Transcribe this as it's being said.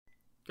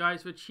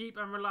Guys, for cheap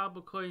and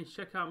reliable coins,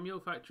 check out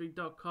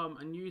mulefactory.com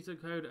and use the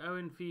code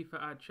OwenFIFA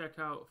at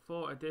checkout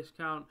for a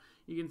discount.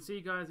 You can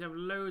see, guys, they have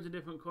loads of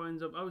different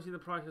coins up. Obviously, the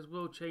prices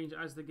will change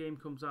as the game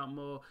comes out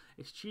more.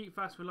 It's cheap,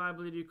 fast,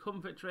 reliable. They do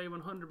comfort trade,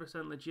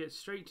 100% legit,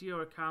 straight to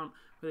your account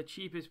for the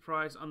cheapest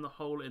price on the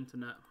whole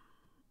internet.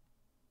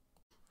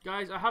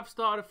 Guys, I have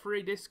started a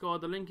free Discord.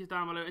 The link is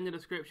down below in the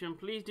description.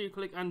 Please do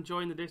click and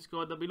join the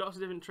Discord. There'll be lots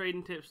of different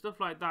trading tips, stuff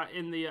like that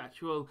in the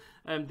actual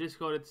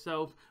Discord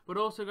itself. But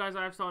also, guys,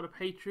 I have started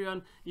a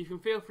Patreon. You can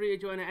feel free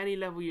to join at any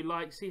level you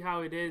like, see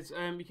how it is.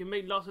 You can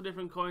make lots of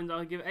different coins.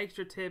 I'll give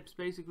extra tips,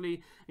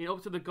 basically,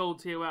 up to the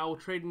gold tier where I will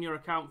trade in your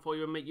account for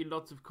you and make you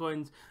lots of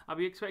coins. I'll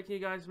be expecting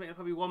you guys to make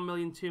probably 1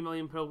 million, 2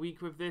 million per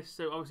week with this.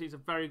 So obviously, it's a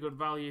very good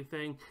value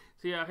thing.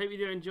 So yeah, I hope you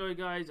do enjoy,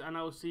 guys, and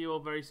I will see you all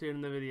very soon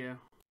in the video.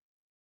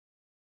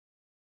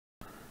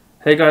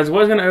 Hey guys,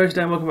 what is going on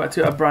today, and welcome back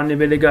to a brand new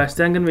video, guys.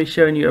 Today I'm going to be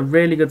showing you a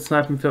really good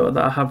sniping filter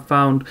that I have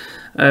found.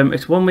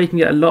 It's one where you can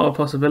get a lot of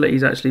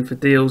possibilities actually for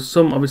deals.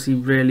 Some obviously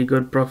really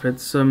good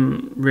profits,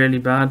 some really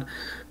bad.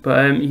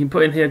 But you can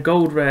put in here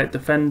gold rare,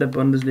 defender,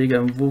 Bundesliga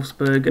and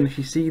Wolfsburg, and if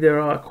you see there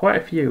are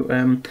quite a few.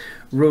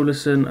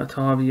 Rolerson,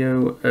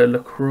 Otavio,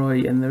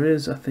 LaCroix, and there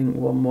is I think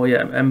one more,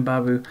 yeah,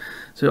 Mbabu.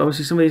 So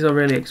obviously some of these are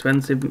really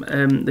expensive.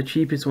 The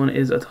cheapest one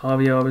is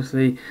Otavio,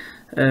 obviously.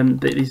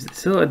 It's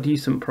still a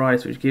decent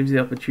price, which gives you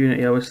the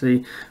opportunity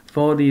obviously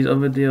for these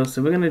other deals.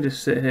 So we're going to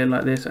just sit here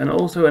like this. And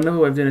also another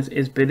way of doing this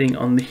is bidding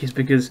on these,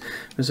 because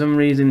for some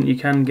reason you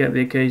can get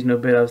the occasional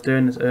bid. I was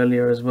doing this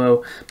earlier as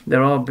well.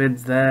 There are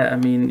bids there. I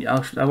mean,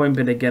 I won't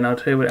bid again. I'll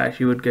tell you what it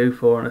actually would go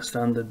for on a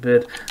standard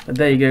bid. But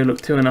there you go,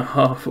 look,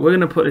 2.5. We're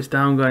going to put this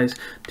down, guys,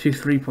 to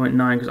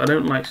 3.9 because I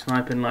don't like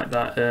sniping like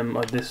that,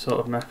 like this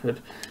sort of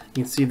method.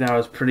 You can see that I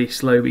was pretty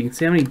slow, but you can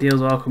see how many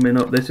deals are coming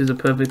up. This is a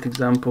perfect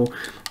example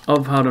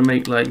of how to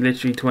make like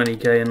literally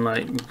 20k in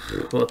like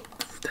what,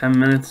 10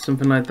 minutes,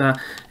 something like that.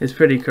 It's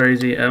pretty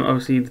crazy.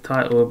 Obviously the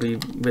title will be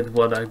with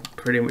what I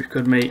pretty much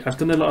could make. I've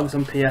done a lot of this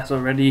on PS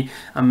already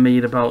and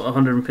made about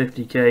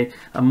 150k.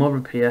 I'm more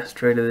of a PS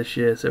trader this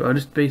year, so I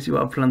just basically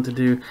what I plan to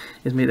do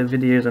is make the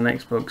videos on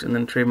Xbox and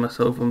then trade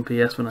myself on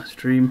PS when I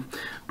stream.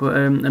 But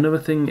another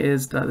thing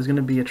is that there's going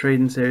to be a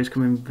trading series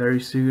coming very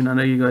soon. I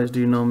know you guys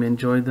do normally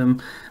enjoy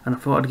them, and I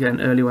thought I'd get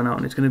an early one out,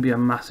 and it's going to be a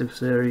massive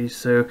series,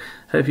 so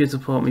hope you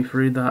support me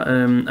through that,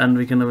 and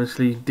we can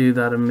obviously do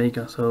that and make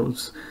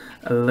ourselves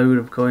a load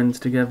of coins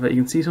together.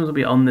 You can see someone will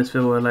be on this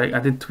filter. Like I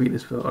did tweet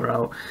this filter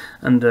out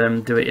and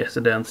do it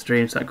yesterday on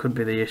stream, so that could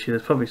be the issue.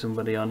 There's probably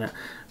somebody on it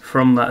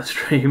from that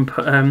stream,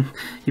 but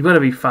you've got to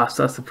be fast.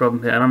 That's the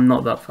problem here, and I'm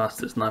not that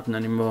fast at sniping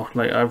anymore.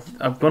 Like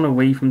I've gone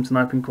away from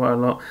sniping quite a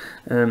lot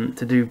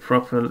to do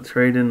proper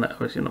trading. Like,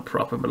 obviously not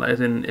proper, but like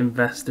as in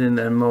investing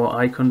and more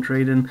icon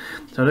trading,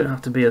 so I don't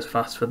have to be as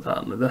fast for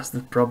that. Like, that's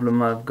the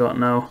problem I've got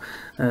now.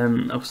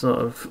 I've sort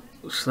of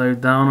slowed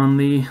down on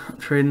the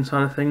trading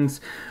side of things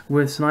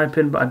with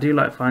sniping, but I do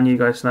like finding you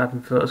guys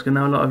sniping filters, because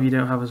now a lot of you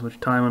don't have as much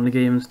time on the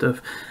game and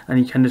stuff, and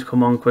you can just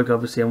come on quick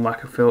obviously and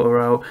whack a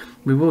filter out.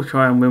 We will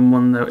try and win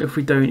one though. If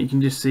we don't, you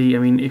can just see, I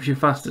mean, if you're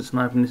fast at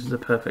sniping, this is a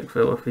perfect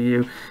filter for you.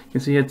 You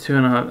can see here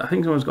 2.5. I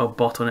think someone's got a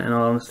bot on it, in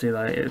all honesty.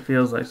 Like, it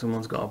feels like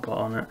someone's got a bot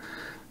on it.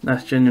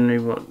 That's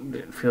genuinely what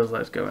it feels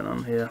like is going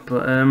on here.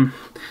 But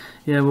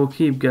yeah, we'll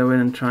keep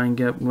going and try and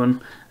get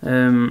one.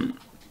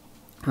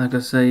 Like I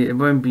say, it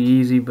won't be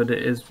easy, but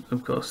it is,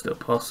 of course, still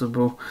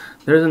possible.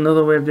 There is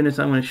another way of doing this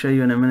I'm going to show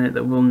you in a minute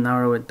that will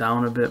narrow it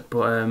down a bit,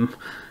 but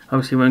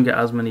obviously you won't get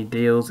as many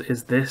deals.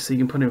 Is this, so you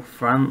can put in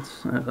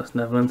France, that's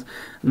Netherlands,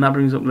 and that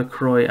brings up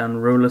LaCroix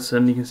and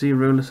Rolerson. You can see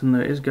Rolerson though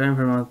is going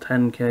for around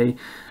 10k,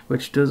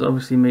 which does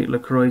obviously make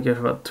LaCroix go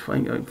for about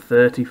 20, like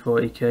 30,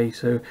 40k,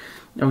 so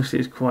obviously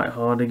it's quite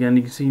hard. Again,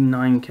 you can see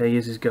 9k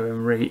is his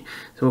going rate,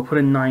 so we'll put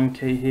in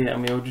 9k here,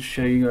 and we'll just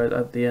show you guys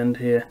at the end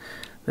here.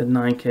 The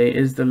 9k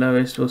is the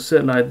lowest. We'll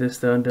sit like this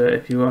though and do it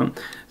if you want,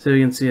 so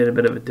you can see it a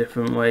bit of a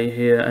different way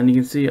here, and you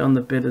can see on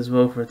the bid as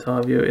well for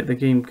Otavio, the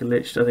game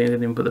glitched. I think I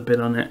didn't even put the bid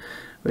on it,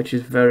 which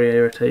is very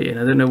irritating.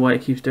 I don't know why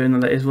it keeps doing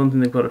that. That is one thing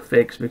they've got to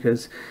fix,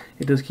 because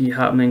it does keep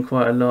happening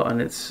quite a lot and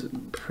it's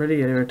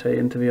pretty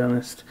irritating, to be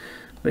honest.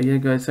 But yeah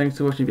guys, thanks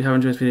for watching. If you have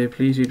enjoyed this video,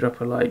 please do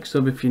drop a like,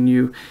 sub if you're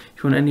new.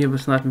 If you want any other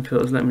sniping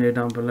filters, let me know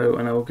down below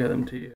and I will get them to you.